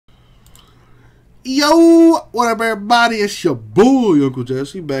Yo, what up, everybody? It's your boy, Uncle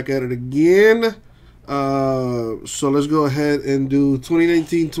Jesse, back at it again. So let's go ahead and do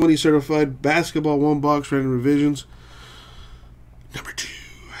 2019-20 certified basketball one box random revisions. Number 2.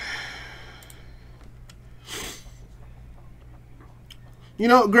 You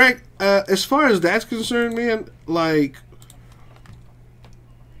know, Greg, as far as that's concerned, man, like,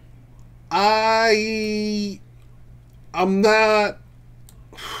 I'm not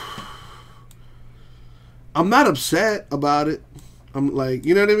upset about it. I'm like,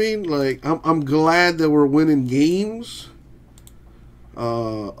 you know what I mean? Like, I'm glad that we're winning games.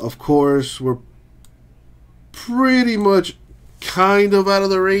 Of course, we're pretty much kind of out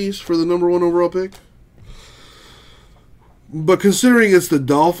of the race for the number 1 overall pick. But considering it's the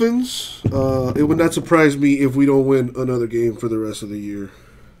Dolphins, it would not surprise me if we don't win another game for the rest of the year.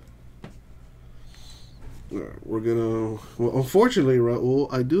 All right, we're gonna. Well, unfortunately,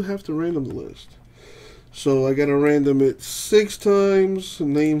 Raul, I do have to random the list. So I got to random it 6 times,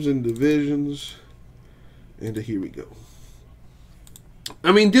 names and divisions, and here we go.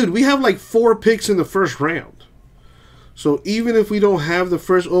 I mean, dude, we have like 4 picks in the first round. So even if we don't have the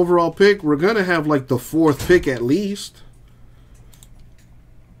first overall pick, we're going to have like the 4th pick at least.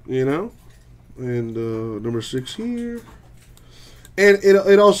 You know? And number 6 here. And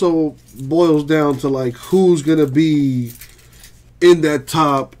it also boils down to like who's going to be in that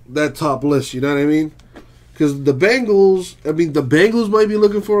top list, you know what I mean? Because the Bengals might be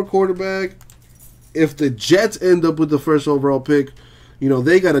looking for a quarterback. If the Jets end up with the first overall pick, you know,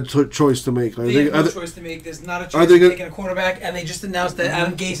 they got a choice to make. They have no choice to make. There's not a choice to taking a quarterback, and they just announced that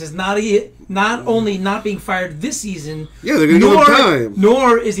Adam Gase is not only not being fired this season, yeah, they're going to give him time.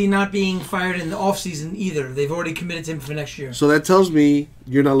 Nor is he not being fired in the offseason either. They've already committed to him for next year. So that tells me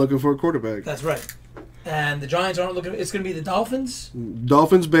you're not looking for a quarterback. That's right. And the Giants aren't looking. It's going to be the Dolphins.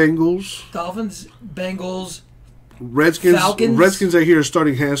 Bengals. Redskins. Falcons. Redskins are here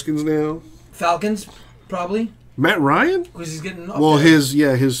starting Haskins now. Falcons, probably. Matt Ryan? Because he's getting up well,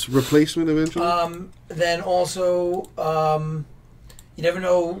 there. his replacement eventually. Then also, you never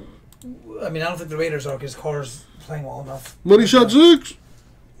know. I mean, I don't think the Raiders are because Carr's playing well enough. Money shot 6.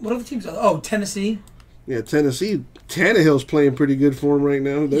 What other teams are there? Oh, Tennessee. Yeah, Tennessee. Tannehill's playing pretty good for him right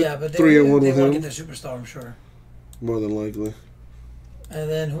now. They're but 3-1 with they him. want to get their superstar, I'm sure. More than likely. And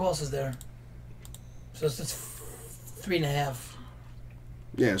then who else is there? So it's 3.5.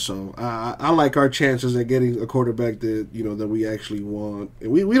 Yeah, so I like our chances at getting a quarterback that that we actually want,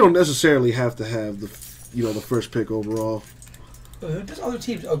 and we don't necessarily have to have the first pick overall. There's other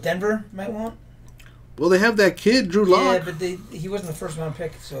teams. Oh, Denver might want. Well, they have that kid Drew Lock. Yeah, but he wasn't the first round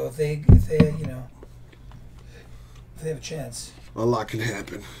pick, so if they have a chance, a lot can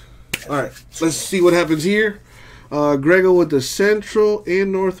happen. All right, let's see what happens here. Grego with the Central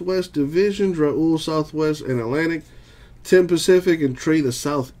and Northwest divisions, Raul Southwest and Atlantic, Tim Pacific, and Trey the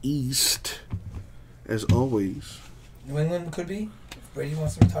Southeast. As always, New England could be if Brady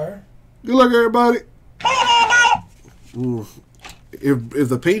wants to retire. Good luck, everybody. If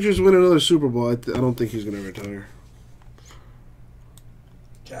the Patriots win another Super Bowl, I don't think he's going to retire.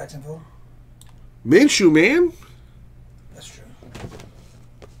 Jacksonville. Minshew, man. That's true.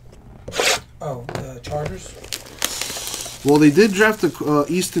 Oh, the Chargers. Well, they did draft the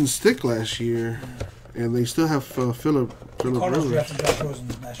Easton Stick last year, and they still have Philip Cardinals Rivers. drafted Josh Rosen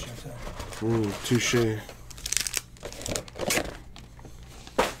last year, too. Touche.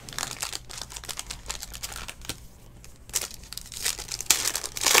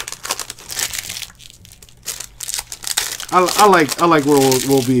 I like where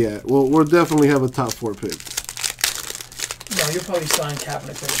we'll be at. We'll definitely have a top 4 pick. No, you'll probably sign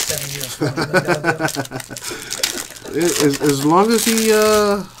Kaepernick for 7 years. As long as he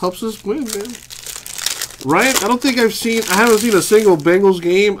helps us win, man. Ryan, I haven't seen a single Bengals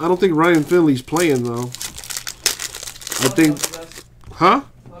game. I don't think Ryan Finley's playing though. I think, huh?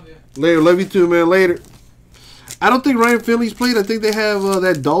 Love you. Later, love you too, man. Later. I don't think Ryan Finley's played. I think they have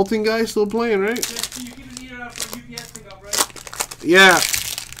that Dalton guy still playing, right? Yeah, you can need it for UPS pickup, right? Yeah.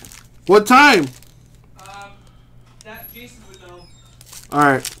 What time? That Jason would know. All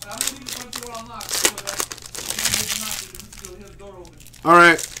right. I'm gonna leave the front door unlocked so he'll the door open. All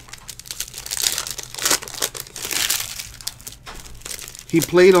right. He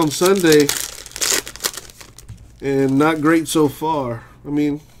played on Sunday, and not great so far. I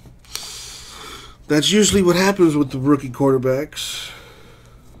mean, that's usually what happens with the rookie quarterbacks,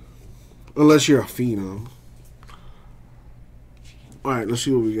 unless you're a phenom. All right, let's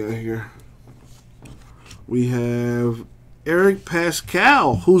see what we got here. We have Eric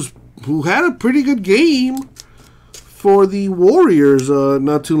Pascal, who had a pretty good game. for the Warriors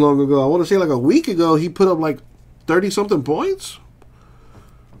not too long ago. I want to say like a week ago, he put up like 30-something points.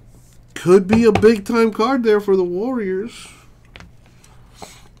 Could be a big-time card there for the Warriors.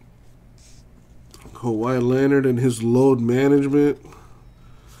 Kawhi Leonard and his load management.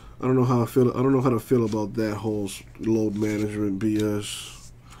 I don't know how I feel. I don't know how to feel about that whole load management BS.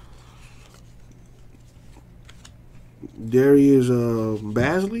 Darius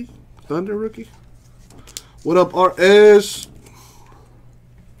Bazley, Thunder rookie. What up, RS?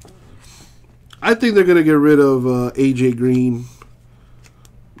 I think they're gonna get rid of AJ Green.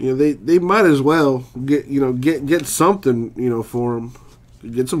 You know, they might as well get something for him.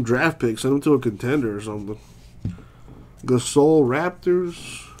 Get some draft picks, send him to a contender or something. Gasol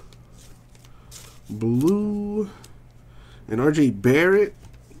Raptors, blue, and RJ Barrett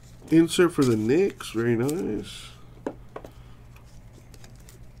insert for the Knicks. Very nice.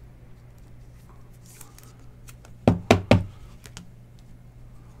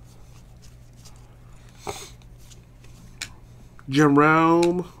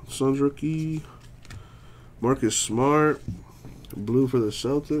 Jerome, Suns rookie. Marcus Smart, blue for the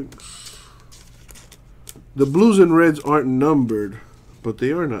Celtics. The blues and reds aren't numbered, but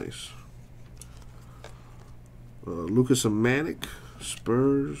they are nice. Lucas Amanek,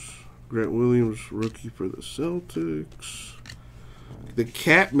 Spurs. Grant Williams, rookie for the Celtics. The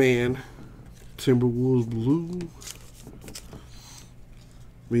Catman, Timberwolves blue.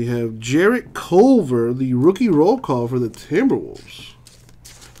 We have Jarrett Culver, the rookie roll call for the Timberwolves.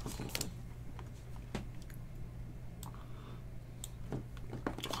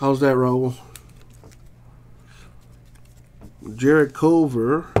 How's that, Raul? Jarrett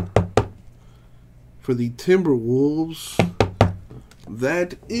Culver for the Timberwolves.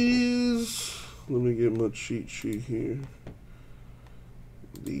 That is, let me get my cheat sheet here.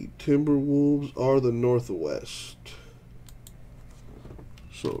 The Timberwolves are the Northwest.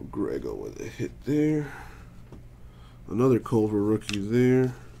 So Grego with a hit there. Another Culver rookie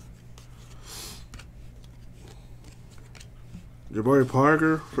there. Jabari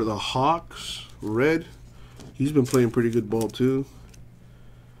Parker for the Hawks, red. He's been playing pretty good ball too.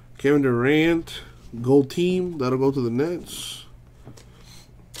 Kevin Durant, gold team. That'll go to the Nets.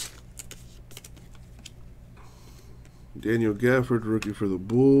 Daniel Gafford, rookie for the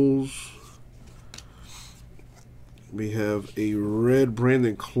Bulls. We have a red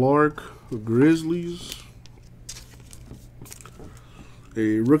Brandon Clark, Grizzlies.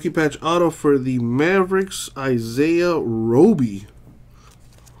 A rookie patch auto for the Mavericks, Isaiah Roby.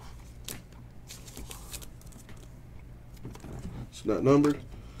 It's not numbered,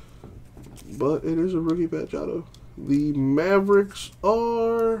 but it is a rookie patch auto. The Mavericks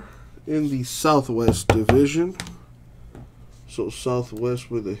are in the Southwest Division. So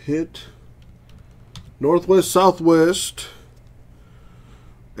Southwest with a hit. Northwest, Southwest.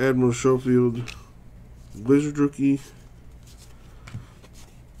 Admiral Schofield, Wizard rookie.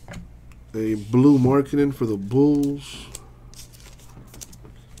 A blue marketing for the Bulls.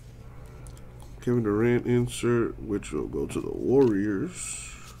 Kevin Durant insert, which will go to the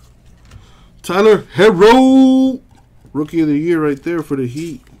Warriors. Tyler Herro, rookie of the year right there for the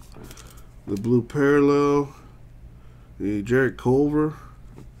Heat. The blue parallel. The Jarrett Culver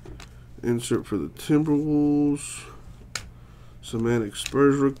insert for the Timberwolves. Semantic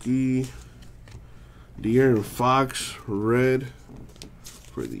Spurs rookie. De'Aaron Fox, red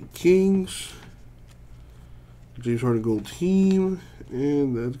for the Kings. James Harden gold team.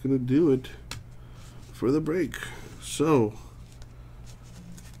 And that's going to do it for the break. So,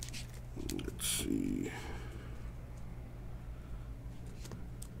 let's see.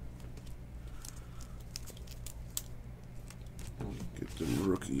 Get them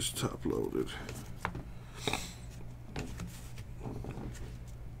rookies top loaded.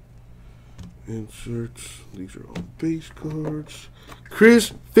 Inserts. These are all base cards.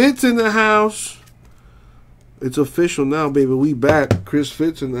 Chris Fitz in the house. It's official now, baby. We back. Chris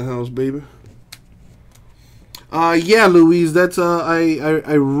Fitz in the house, baby. Yeah, Louise. That's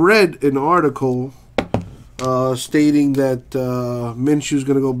I read an article stating that Minshew's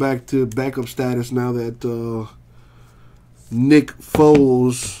gonna go back to backup status now that Nick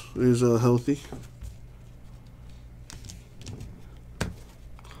Foles is healthy.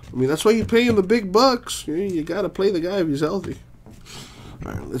 I mean, that's why you pay him the big bucks. You got to play the guy if he's healthy.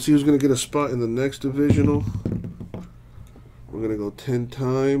 All right, let's see who's going to get a spot in the next divisional. We're going to go 10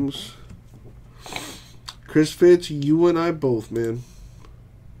 times. Chris Fitz, you and I both, man.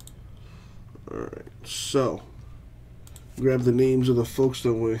 All right, so grab the names of the folks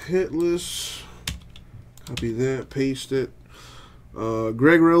that went hitless. Copy that, paste it.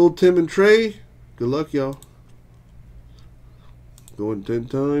 Greg, Raul, Tim, and Trey. Good luck, y'all. Going 10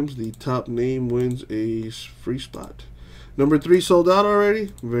 times. The top name wins a free spot. Number 3 sold out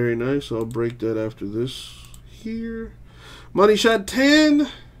already. Very nice. I'll break that after this here. Money shot 10.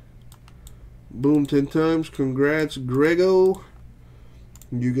 Boom, 10 times. Congrats, Grego.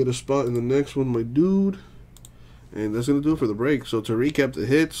 You get a spot in the next one, my dude. And that's going to do it for the break. So to recap the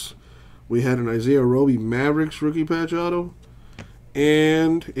hits, we had an Isaiah Roby Mavericks rookie patch auto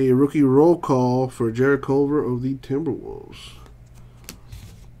and a rookie roll call for Jarrett Culver of the Timberwolves.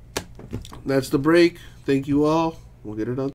 That's the break. Thank you all. We'll get it on.